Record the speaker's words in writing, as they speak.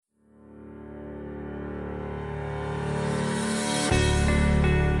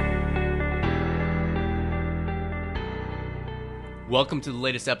Welcome to the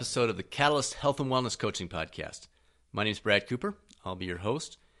latest episode of the Catalyst Health and Wellness Coaching Podcast. My name is Brad Cooper. I'll be your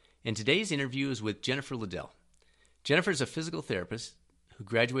host. And today's interview is with Jennifer Liddell. Jennifer is a physical therapist who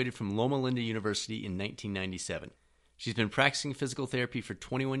graduated from Loma Linda University in 1997. She's been practicing physical therapy for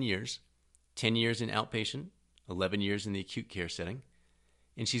 21 years, 10 years in outpatient, 11 years in the acute care setting.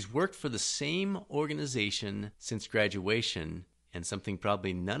 And she's worked for the same organization since graduation, and something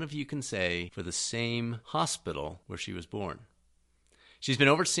probably none of you can say, for the same hospital where she was born. She's been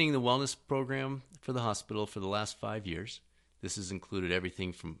overseeing the wellness program for the hospital for the last 5 years. This has included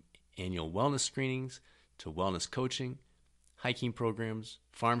everything from annual wellness screenings to wellness coaching, hiking programs,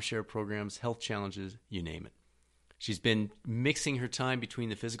 farm share programs, health challenges, you name it. She's been mixing her time between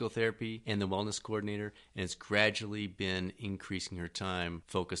the physical therapy and the wellness coordinator, and has gradually been increasing her time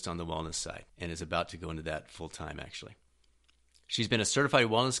focused on the wellness side, and is about to go into that full time actually. She's been a certified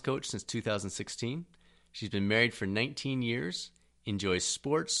wellness coach since 2016. She's been married for 19 years. Enjoys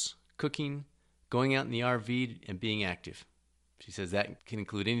sports, cooking, going out in the RV, and being active. She says that can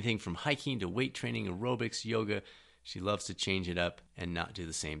include anything from hiking to weight training, aerobics, yoga. She loves to change it up and not do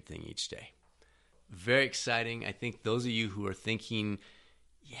the same thing each day. Very exciting. I think those of you who are thinking,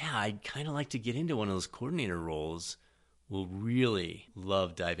 yeah, I'd kind of like to get into one of those coordinator roles, will really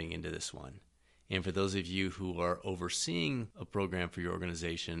love diving into this one. And for those of you who are overseeing a program for your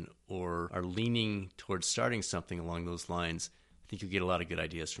organization or are leaning towards starting something along those lines, I think you'll get a lot of good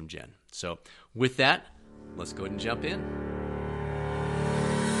ideas from Jen. So with that, let's go ahead and jump in.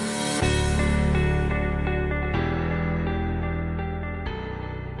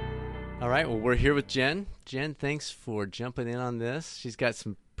 All right, well, we're here with Jen. Jen, thanks for jumping in on this. She's got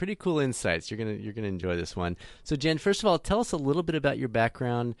some pretty cool insights. You're gonna enjoy this one. So Jen, first of all, tell us a little bit about your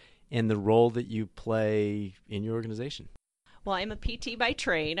background and the role that you play in your organization. Well, I'm a PT by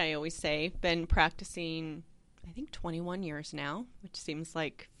trade, I always say. Been practicing, I think, 21 years now, which seems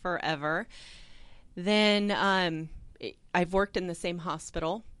like forever. Then I've worked in the same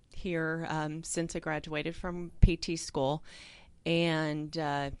hospital here since I graduated from PT school, and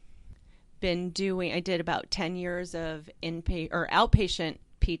I did about 10 years of outpatient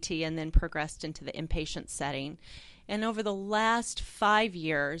PT, and then progressed into the inpatient setting. And over the last 5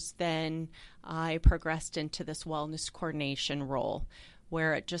 years, then I progressed into this wellness coordination role,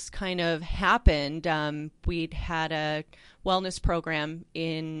 where it just kind of happened. We'd had a wellness program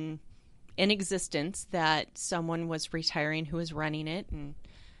in existence that someone was retiring who was running it, and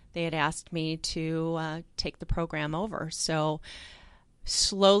they had asked me to take the program over. So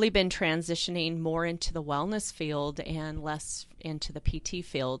slowly been transitioning more into the wellness field and less into the PT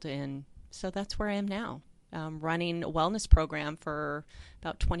field, and so that's where I am now, running a wellness program for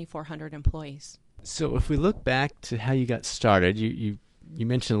about 2,400 employees. So if we look back to how you got started, you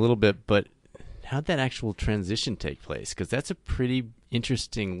mentioned a little bit, but how'd that actual transition take place? Because that's a pretty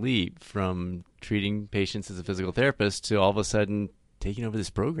interesting leap from treating patients as a physical therapist to all of a sudden taking over this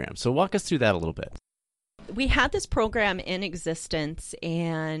program. So walk us through that a little bit. We had this program in existence,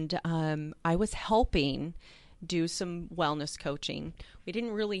 and I was helping do some wellness coaching. We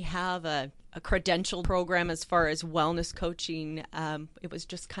didn't really have a credentialed program as far as wellness coaching. It was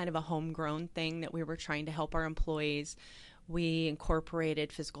just kind of a homegrown thing that we were trying to help our employees. We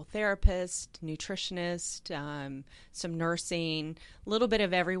incorporated physical therapist, nutritionist, some nursing, a little bit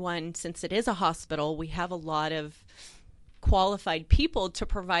of everyone. Since it is a hospital, we have a lot of qualified people to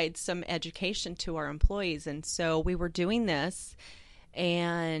provide some education to our employees. And so we were doing this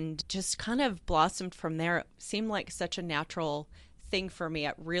and just kind of blossomed from there. It seemed like such a natural thing for me.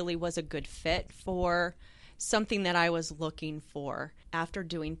 It really was a good fit for something that I was looking for. After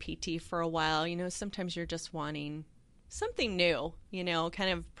doing PT for a while, sometimes you're just wanting something new, kind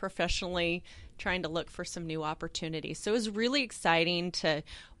of professionally trying to look for some new opportunities. So it was really exciting to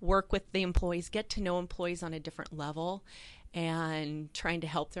work with the employees, get to know employees on a different level, and trying to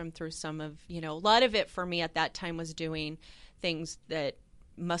help them through some of, a lot of it for me at that time was doing things that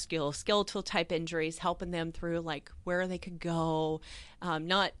musculoskeletal type injuries, helping them through like where they could go,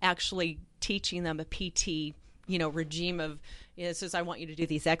 not actually teaching them a PT, regime of, this is, I want you to do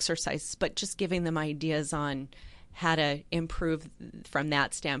these exercises, but just giving them ideas on how to improve from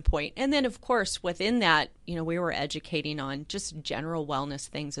that standpoint. And then, of course, within that, we were educating on just general wellness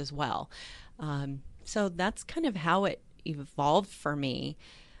things as well. So that's kind of how it evolved for me.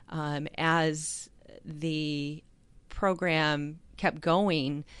 As the program kept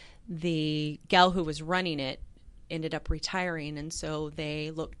going, the gal who was running it ended up retiring, and so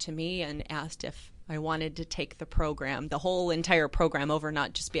they looked to me and asked if I wanted to take the program, the whole entire program over,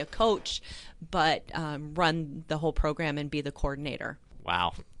 not just be a coach, but run the whole program and be the coordinator.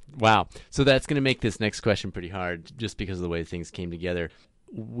 Wow. Wow. So that's going to make this next question pretty hard just because of the way things came together.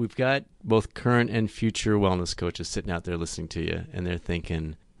 We've got both current and future wellness coaches sitting out there listening to you, and they're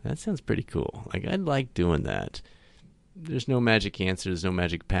thinking, that sounds pretty cool. Like, I'd like doing that. There's no magic answer, there's no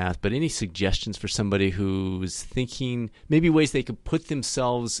magic path, but any suggestions for somebody who's thinking maybe ways they could put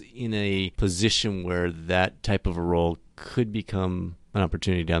themselves in a position where that type of a role could become an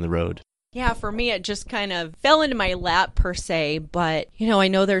opportunity down the road? Yeah, for me, it just kind of fell into my lap per se. But, I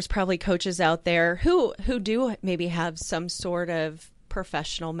know there's probably coaches out there who do maybe have some sort of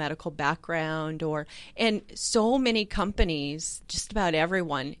professional medical background and so many companies, just about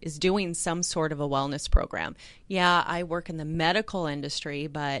everyone is doing some sort of a wellness program. Yeah, I work in the medical industry,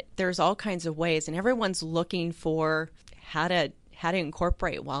 but there's all kinds of ways and everyone's looking for how to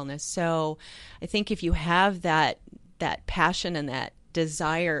incorporate wellness. So I think if you have that passion and that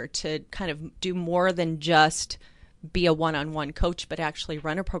desire to kind of do more than just be a one-on-one coach, but actually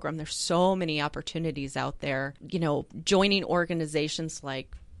run a program, there's so many opportunities out there. Joining organizations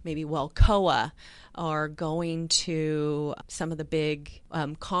like maybe WellCOA or going to some of the big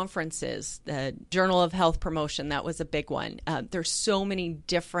conferences, the Journal of Health Promotion, that was a big one. There's so many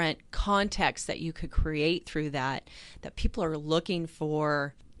different contexts that you could create through that people are looking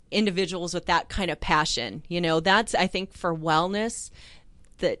for individuals with that kind of passion. That's, I think, for wellness,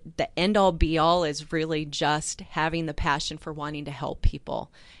 the end all be all is really just having the passion for wanting to help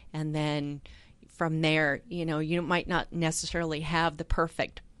people. And then from there, you might not necessarily have the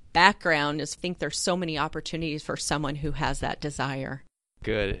perfect background. I think there's so many opportunities for someone who has that desire.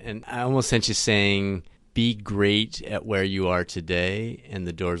 Good. And I almost sense you saying, be great at where you are today, and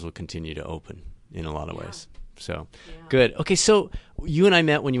the doors will continue to open in a lot of ways. So, Good. Okay, so you and I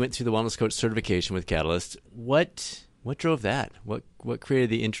met when you went through the Wellness Coach certification with Catalyst. What drove that? What created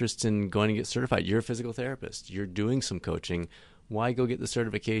the interest in going to get certified? You're a physical therapist. You're doing some coaching. Why go get the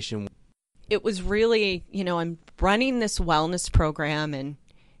certification? It was really, I'm running this wellness program and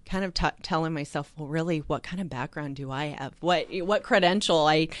kind of telling myself, well, really, what kind of background do I have? What credential?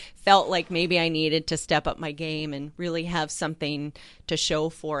 I felt like maybe I needed to step up my game and really have something to show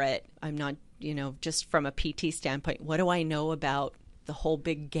for it. I'm not, just from a PT standpoint, what do I know about the whole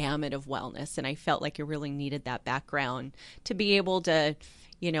big gamut of wellness? And I felt like you really needed that background to be able to,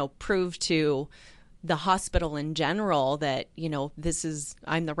 prove to the hospital in general that,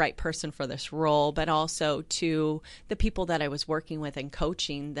 I'm the right person for this role, but also to the people that I was working with and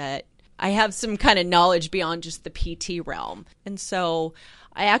coaching that I have some kind of knowledge beyond just the PT realm. And so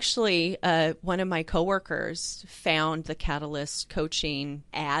I actually, one of my coworkers found the Catalyst coaching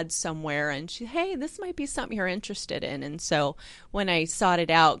ad somewhere and she, hey, this might be something you're interested in. And so when I sought it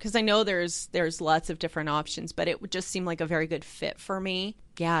out, because I know there's lots of different options, but it would just seem like a very good fit for me.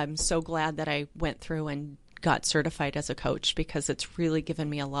 Yeah, I'm so glad that I went through and got certified as a coach because it's really given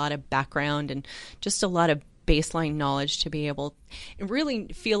me a lot of background and just a lot of baseline knowledge to be able and really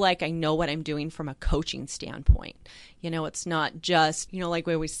feel like I know what I'm doing from a coaching standpoint. It's not just, like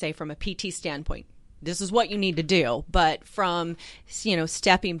we always say from a PT standpoint, this is what you need to do. But from,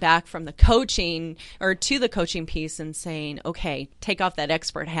 stepping back from the coaching or to the coaching piece and saying, okay, take off that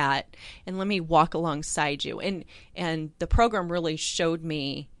expert hat and let me walk alongside you. And the program really showed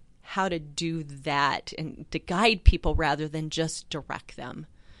me how to do that and to guide people rather than just direct them.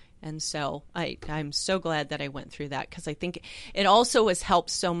 And so I'm so glad that I went through that because I think it also has helped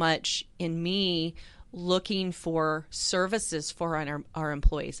so much in me looking for services for our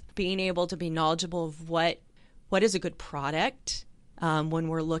employees, being able to be knowledgeable of what is a good product when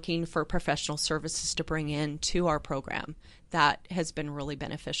we're looking for professional services to bring in to our program. That has been really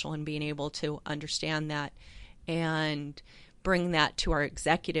beneficial in being able to understand that and bring that to our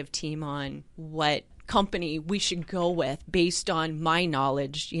executive team on what company we should go with based on my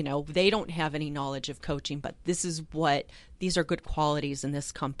knowledge. They don't have any knowledge of coaching, but these are good qualities in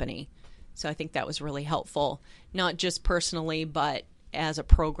this company. So I think that was really helpful, not just personally, but as a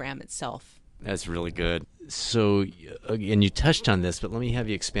program itself. That's really good. So again, you touched on this, but let me have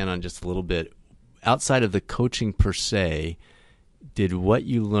you expand on just a little bit. Outside of the coaching per se, did what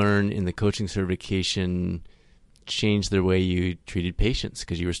you learned in the coaching certification change the way you treated patients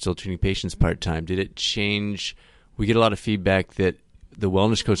because you were still treating patients part-time? Did it change? We get a lot of feedback that the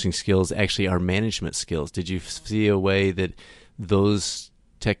wellness coaching skills actually are management skills. Did you see a way that those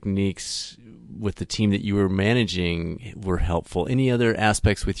techniques with the team that you were managing were helpful? Any other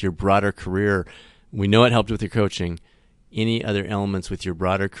aspects with your broader career? We know it helped with your coaching. Any other elements with your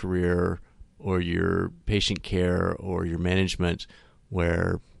broader career or your patient care or your management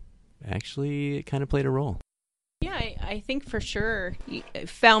where actually it kind of played a role? Yeah, I think for sure I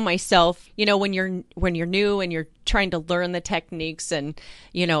found myself, when you're new and you're trying to learn the techniques, and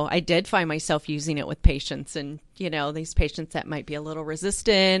I did find myself using it with patients, and these patients that might be a little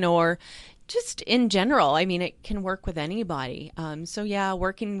resistant or just in general. I mean, it can work with anybody. So yeah,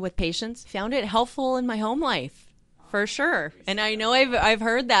 working with patients, found it helpful in my home life. For sure. And I know I've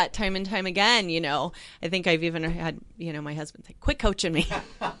heard that time and time again, I think I've even had, my husband say, quit coaching me.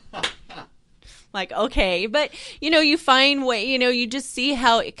 Like, okay. But, you find you just see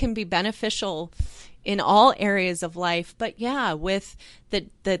how it can be beneficial in all areas of life. But yeah, with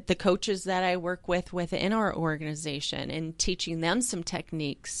the coaches that I work with within our organization and teaching them some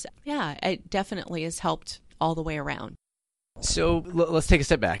techniques, yeah, it definitely has helped all the way around. So let's take a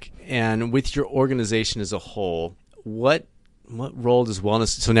step back. And with your organization as a whole, what role does wellness?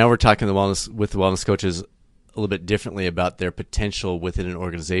 So now we're talking the wellness coaches a little bit differently about their potential within an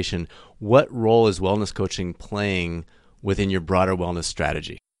organization. What role is wellness coaching playing within your broader wellness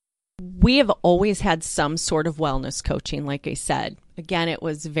strategy? We have always had some sort of wellness coaching, like I said. Again, it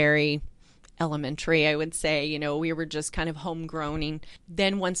was very elementary, I would say. We were just kind of homegrowning.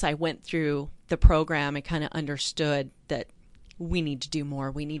 Then once I went through the program, I kind of understood that we need to do more.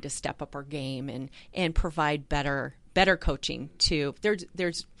 We need to step up our game and provide better coaching to.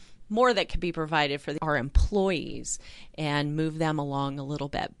 There's more that can be provided for our employees and move them along a little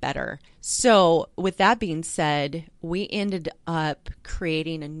bit better. So with that being said, we ended up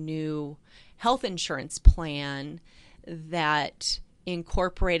creating a new health insurance plan that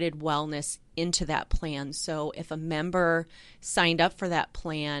incorporated wellness into that plan. So if a member signed up for that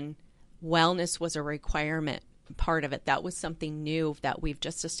plan, wellness was a requirement part of it. That was something new that we've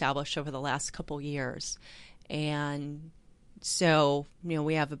just established over the last couple years. And so,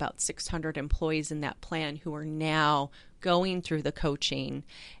 we have about 600 employees in that plan who are now going through the coaching.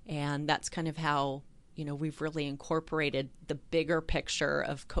 And that's kind of how, we've really incorporated the bigger picture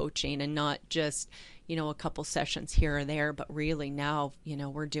of coaching and not just, a couple sessions here or there, but really now,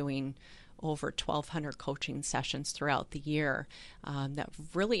 we're doing over 1,200 coaching sessions throughout the year that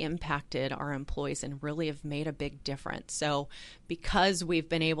really impacted our employees and really have made a big difference. So because we've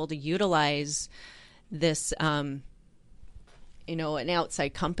been able to utilize this, an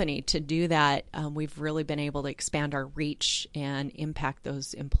outside company to do that, we've really been able to expand our reach and impact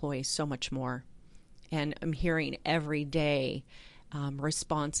those employees so much more. And I'm hearing every day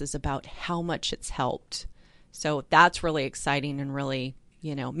responses about how much it's helped. So that's really exciting and really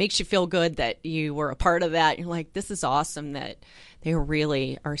makes you feel good that you were a part of that. You're like, this is awesome that they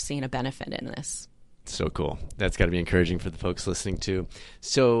really are seeing a benefit in this. So cool. That's got to be encouraging for the folks listening too.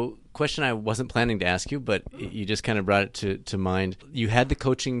 So question I wasn't planning to ask you, but you just kind of brought it to mind. You had the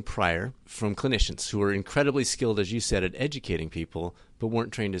coaching prior from clinicians who were incredibly skilled, as you said, at educating people, but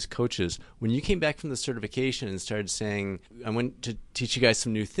weren't trained as coaches. When you came back from the certification and started saying, I want to teach you guys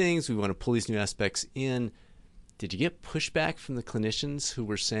some new things, we want to pull these new aspects in, did you get pushback from the clinicians who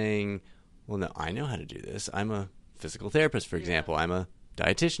were saying, well, no, I know how to do this. I'm a physical therapist, for example. I'm a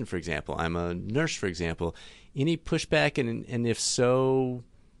dietitian, for example. I'm a nurse, for example. Any pushback? And if so,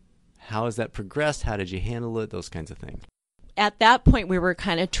 how has that progressed? How did you handle it? Those kinds of things. At that point, we were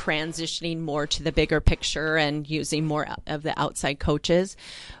kind of transitioning more to the bigger picture and using more of the outside coaches.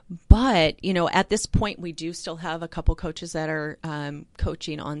 But, at this point, we do still have a couple coaches that are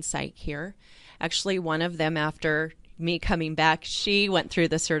coaching on site here. Actually, one of them, after me coming back, she went through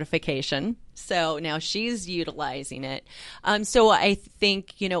the certification. So now she's utilizing it. So I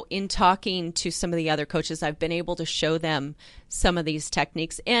think, in talking to some of the other coaches, I've been able to show them some of these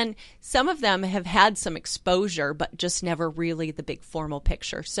techniques. And some of them have had some exposure, but just never really the big formal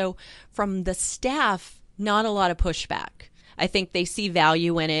picture. So from the staff, not a lot of pushback. I think they see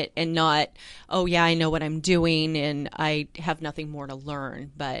value in it and not, oh, yeah, I know what I'm doing and I have nothing more to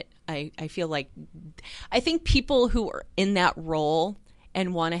learn. But I feel like I think people who are in that role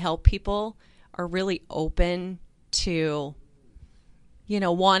and want to help people are really open to,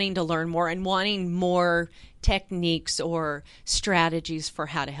 wanting to learn more and wanting more techniques or strategies for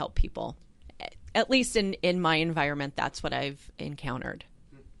how to help people. At least in my environment, that's what I've encountered.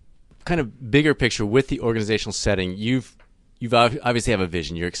 Kind of bigger picture with the organizational setting, you've obviously have a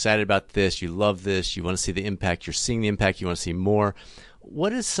vision. You're excited about this. You love this. You want to see the impact. You're seeing the impact. You want to see more.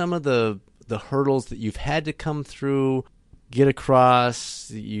 What is some of the hurdles that you've had to come through, get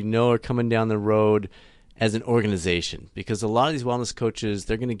across, are coming down the road as an organization? Because a lot of these wellness coaches,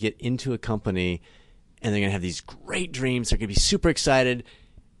 they're going to get into a company and they're going to have these great dreams. They're going to be super excited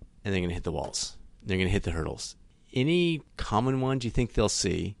and they're going to hit the walls. They're going to hit the hurdles. Any common ones you think they'll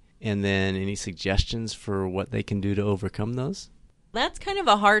see? And then any suggestions for what they can do to overcome those? That's kind of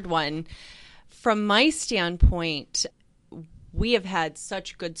a hard one From my standpoint, we have had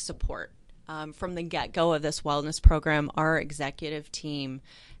such good support. From the get-go of this wellness program, our executive team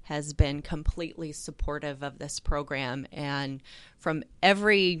has been completely supportive of this program. And from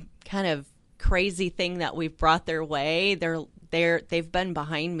every kind of crazy thing that we've brought their way, they've been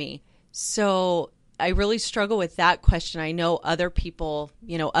behind me. So I really struggle with that question. I know other people,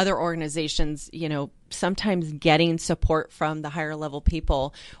 other organizations, sometimes getting support from the higher level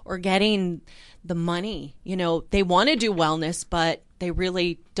people or getting the money, they want to do wellness, but they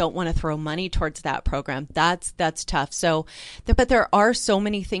really don't want to throw money towards that program. That's tough. So, but there are so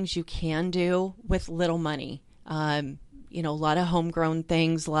many things you can do with little money. A lot of homegrown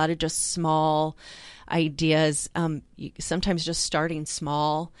things, a lot of just small ideas. Sometimes just starting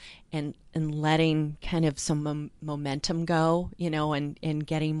small and letting kind of some momentum go, and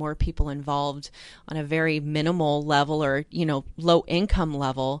getting more people involved on a very minimal level or, low income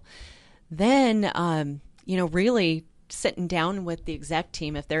level. Then, really sitting down with the exec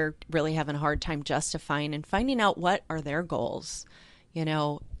team if they're really having a hard time justifying and finding out what are their goals.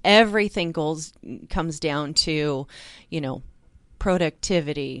 Everything comes down to,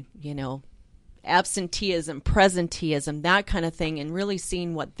 productivity, absenteeism, presenteeism, that kind of thing, and really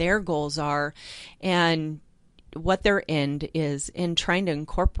seeing what their goals are and what their end is in trying to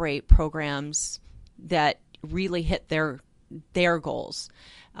incorporate programs that really hit their goals.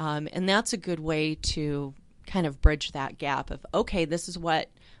 And that's a good way to kind of bridge that gap of, okay, this is what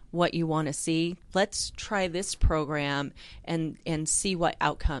you want to see. Let's try this program and see what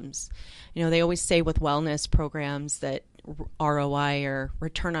outcomes. They always say with wellness programs that ROI or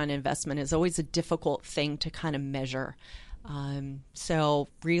return on investment is always a difficult thing to kind of measure. So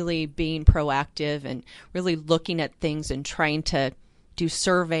really being proactive and really looking at things and trying to do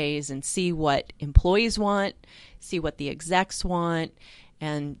surveys and see what employees want, see what the execs want,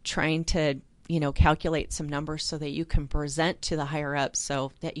 and trying to calculate some numbers so that you can present to the higher ups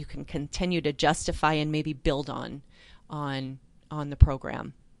so that you can continue to justify and maybe build on the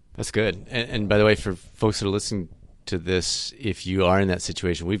program. That's good. And by the way, for folks that are listening to this, if you are in that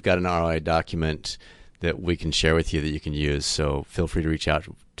situation, we've got an ROI document that we can share with you that you can use. So feel free to reach out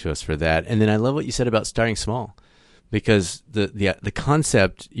to us for that. And then I love what you said about starting small, because the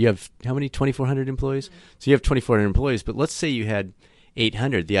concept, you have how many, 2,400 employees? Mm-hmm. So you have 2,400 employees, but let's say you had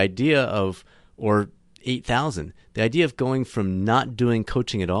 800. The idea of, or 8,000, the idea of going from not doing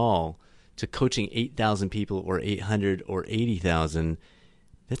coaching at all to coaching 8,000 people or 800 or 80,000,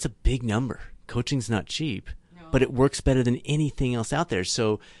 that's a big number. Coaching's not cheap, but it works better than anything else out there.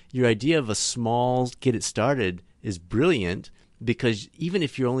 So your idea of a small get it started is brilliant, because even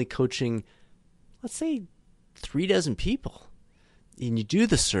if you're only coaching, let's say 36 people, and you do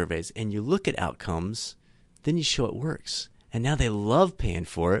the surveys and you look at outcomes, then you show it works. And now they love paying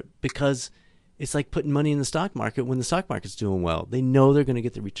for it, because it's like putting money in the stock market when the stock market's doing well. They know they're going to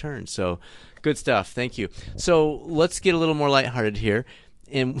get the return. So good stuff. Thank you. So let's get a little more lighthearted here.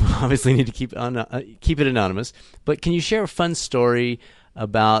 And we obviously need to keep it anonymous. But can you share a fun story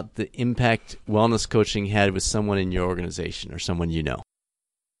about the impact wellness coaching had with someone in your organization or someone you know?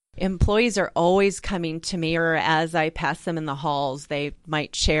 Employees are always coming to me, or as I pass them in the halls, they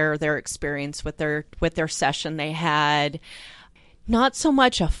might share their experience with their session they had. Not so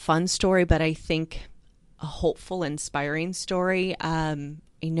much a fun story, but I think a hopeful, inspiring story. I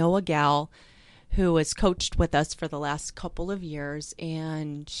know a gal who has coached with us for the last couple of years,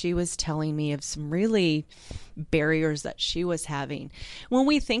 and she was telling me of some really barriers that she was having. When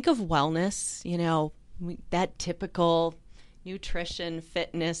we think of wellness, that typical nutrition,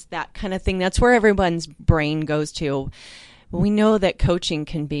 fitness, that kind of thing, that's where everyone's brain goes to. We know that coaching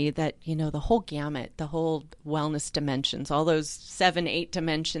can be that, the whole gamut, the whole wellness dimensions, all those 7-8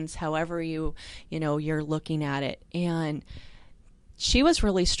 dimensions, however you're looking at it. And she was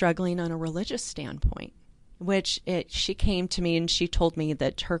really struggling on a religious standpoint, she came to me and she told me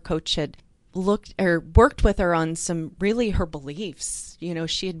that her coach had worked with her on some really her beliefs.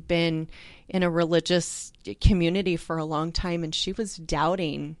 She had been in a religious community for a long time, and she was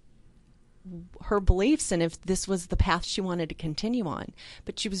doubting her beliefs and if this was the path she wanted to continue on.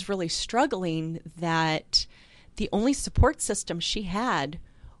 But she was really struggling that the only support system she had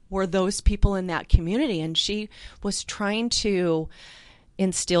were those people in that community. And she was trying to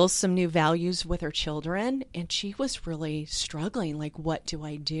instill some new values with her children, and she was really struggling, like, what do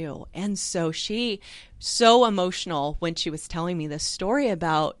I do? And so so emotional when she was telling me this story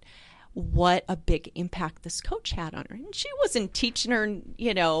about what a big impact this coach had on her. And she wasn't teaching her,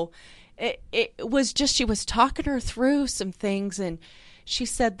 it was just, she was talking her through some things, and she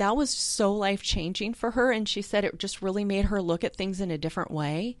said that was so life-changing for her, and she said it just really made her look at things in a different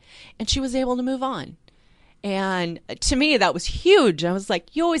way, and she was able to move on. And to me, that was huge. I was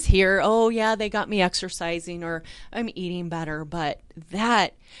like, you always hear, oh, yeah, they got me exercising or I'm eating better. But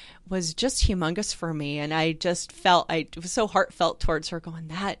that was just humongous for me. And I just felt, it was so heartfelt towards her, going,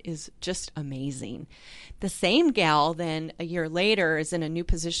 that is just amazing. The same gal then a year later is in a new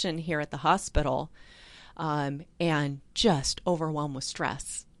position here at the hospital, and just overwhelmed with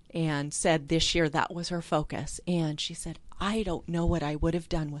stress, and said this year that was her focus. And she said, I don't know what I would have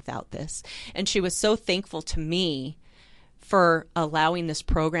done without this. And she was so thankful to me for allowing this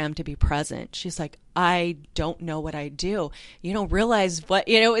program to be present. She's like, I don't know what I'd do. You don't realize what,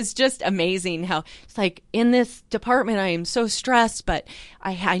 it's just amazing how it's like in this department, I am so stressed, but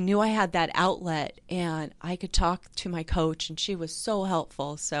I knew I had that outlet and I could talk to my coach, and she was so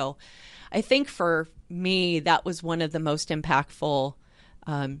helpful. So I think for me, that was one of the most impactful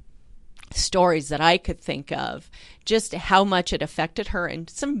stories that I could think of, just how much it affected her in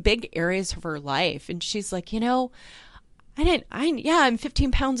some big areas of her life. And she's like, I'm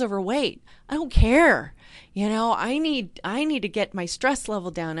 15 pounds overweight. I don't care. I need to get my stress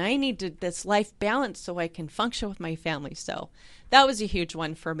level down. I need this life balance so I can function with my family. So that was a huge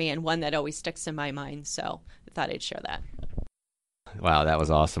one for me, and one that always sticks in my mind. So I thought I'd share that. Wow, that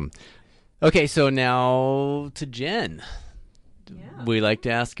was awesome. Okay, so now to Jen. Yeah. We like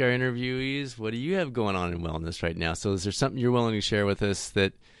to ask our interviewees, what do you have going on in wellness right now? So is there something you're willing to share with us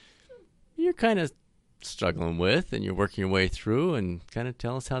that you're kind of struggling with and you're working your way through, and kind of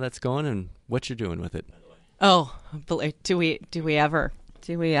tell us how that's going and what you're doing with it? Oh, do we ever?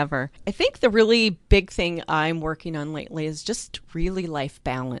 I think the really big thing I'm working on lately is just really life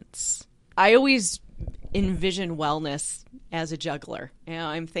balance. I always envision wellness as a juggler.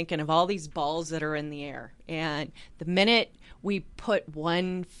 I'm thinking of all these balls that are in the air, and the minute we put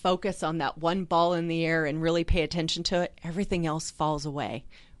one focus on that one ball in the air and really pay attention to it, everything else falls away,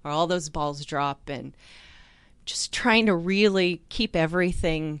 or all those balls drop. And just trying to really keep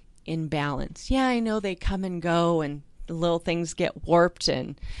everything in balance. Yeah, I know they come and go and the little things get warped,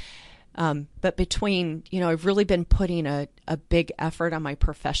 and but between, I've really been putting a big effort on my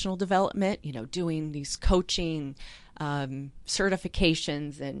professional development, doing these coaching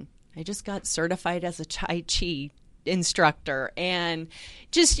certifications, and I just got certified as a Tai Chi instructor, and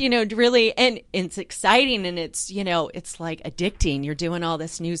just, really, and it's exciting, and it's, it's like addicting. You're doing all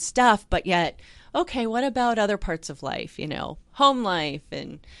this new stuff, but yet, okay, what about other parts of life, home life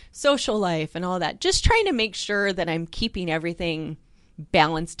and social life and all that? Just trying to make sure that I'm keeping everything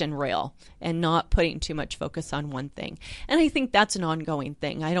balanced and real and not putting too much focus on one thing. And I think that's an ongoing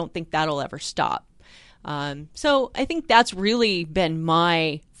thing. I don't think that'll ever stop. So I think that's really been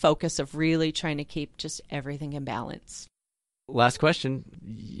my focus of really trying to keep just everything in balance. Last question.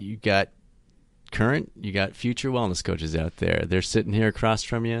 You got current, you got future wellness coaches out there. They're sitting here across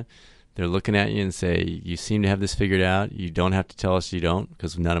from you. They're looking at you and say, you seem to have this figured out. You don't have to tell us you don't,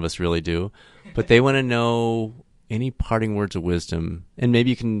 because none of us really do. But they want to know any parting words of wisdom. And maybe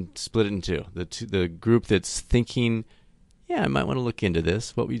you can split it in two. The group that's thinking, yeah, I might want to look into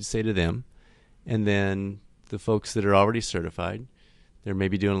this. What would you say to them? And then the folks that are already certified, they're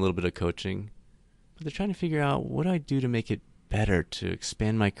maybe doing a little bit of coaching, but they're trying to figure out, what do I do to make it better, to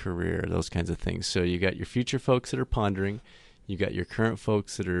expand my career, those kinds of things. So you got your future folks that are pondering. You got your current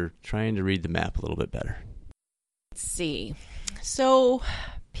folks that are trying to read the map a little bit better. Let's see. So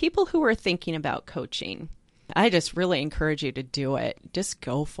people who are thinking about coaching, I just really encourage you to do it. Just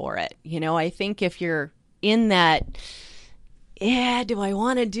go for it. I think if you're in that, do I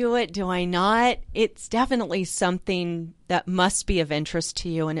want to do it? Do I not? It's definitely something that must be of interest to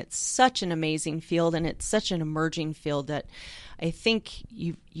you. And it's such an amazing field, and it's such an emerging field that I think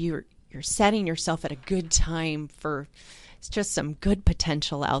you're setting yourself at a good time for just some good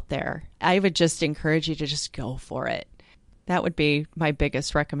potential out there. I would just encourage you to just go for it. That would be my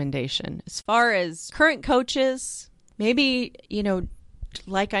biggest recommendation. As far as current coaches, maybe,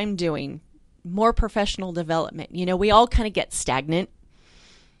 like I'm doing, more professional development. We all kind of get stagnant.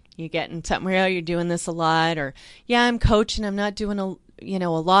 You get in something where you're doing this a lot, or, yeah, I'm coaching, I'm not doing a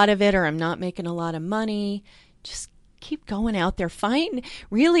lot of it, or I'm not making a lot of money. Just keep going out there.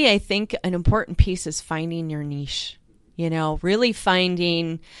 Really, I think an important piece is finding your niche. Really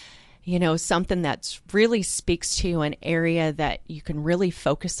finding, something that's really speaks to you, an area that you can really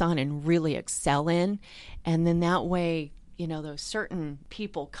focus on and really excel in. And then that way, those certain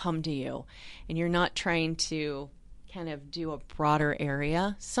people come to you, and you're not trying to kind of do a broader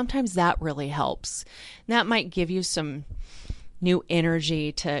area. Sometimes that really helps. And that might give you some new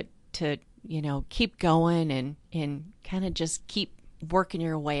energy to keep going and kind of just keep working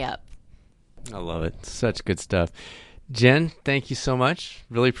your way up. I love it. Such good stuff. Jen, thank you so much.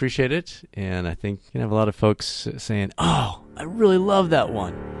 Really appreciate it. And I think you have a lot of folks saying, oh, I really love that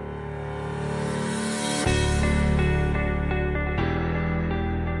one.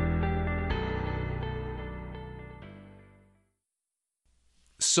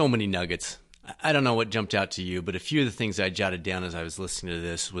 So many nuggets. I don't know what jumped out to you, but a few of the things I jotted down as I was listening to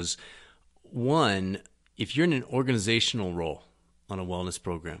this was, one, if you're in an organizational role on a wellness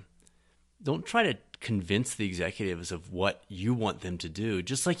program, don't try to convince the executives of what you want them to do,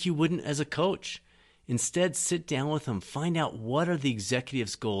 just like you wouldn't as a coach. Instead, sit down with them, find out what are the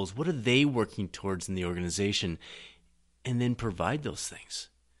executives' goals, what are they working towards in the organization, and then provide those things.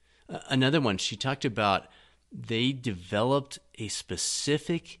 Another one, she talked about they developed a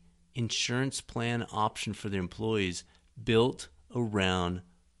specific insurance plan option for their employees built around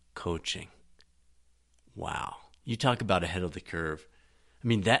coaching. Wow. You talk about ahead of the curve. I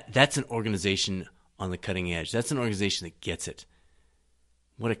mean, that's an organization on the cutting edge. That's an organization that gets it.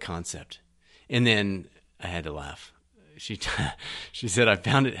 What a concept. And then I had to laugh. She said, I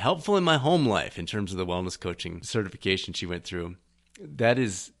found it helpful in my home life in terms of the wellness coaching certification she went through. That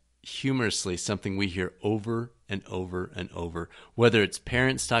is humorously something we hear over and over and over. Whether it's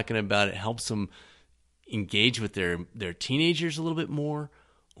parents talking about it helps them engage with their teenagers a little bit more,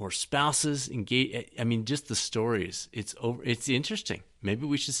 or spouses engage. I mean, just the stories. It's interesting. Maybe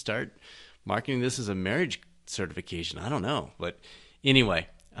we should start marketing this as a marriage certification. I don't know. But anyway,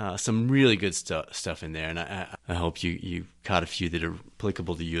 some really good stuff in there. And I hope you caught a few that are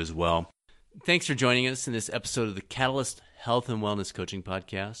applicable to you as well. Thanks for joining us in this episode of the Catalyst Health and Wellness Coaching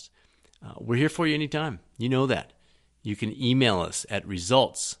Podcast. We're here for you anytime. You know that. You can email us at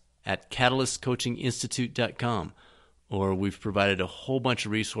results@catalystcoachinginstitute.com. Or we've provided a whole bunch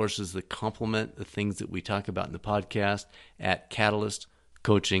of resources that complement the things that we talk about in the podcast at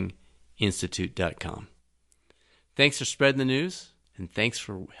catalystcoachinginstitute.com. Thanks for spreading the news, and thanks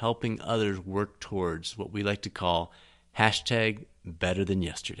for helping others work towards what we like to call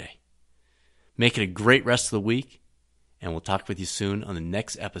 #BetterThanYesterday. Make it a great rest of the week, and we'll talk with you soon on the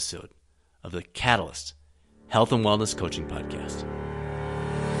next episode of the Catalyst Health and Wellness Coaching Podcast.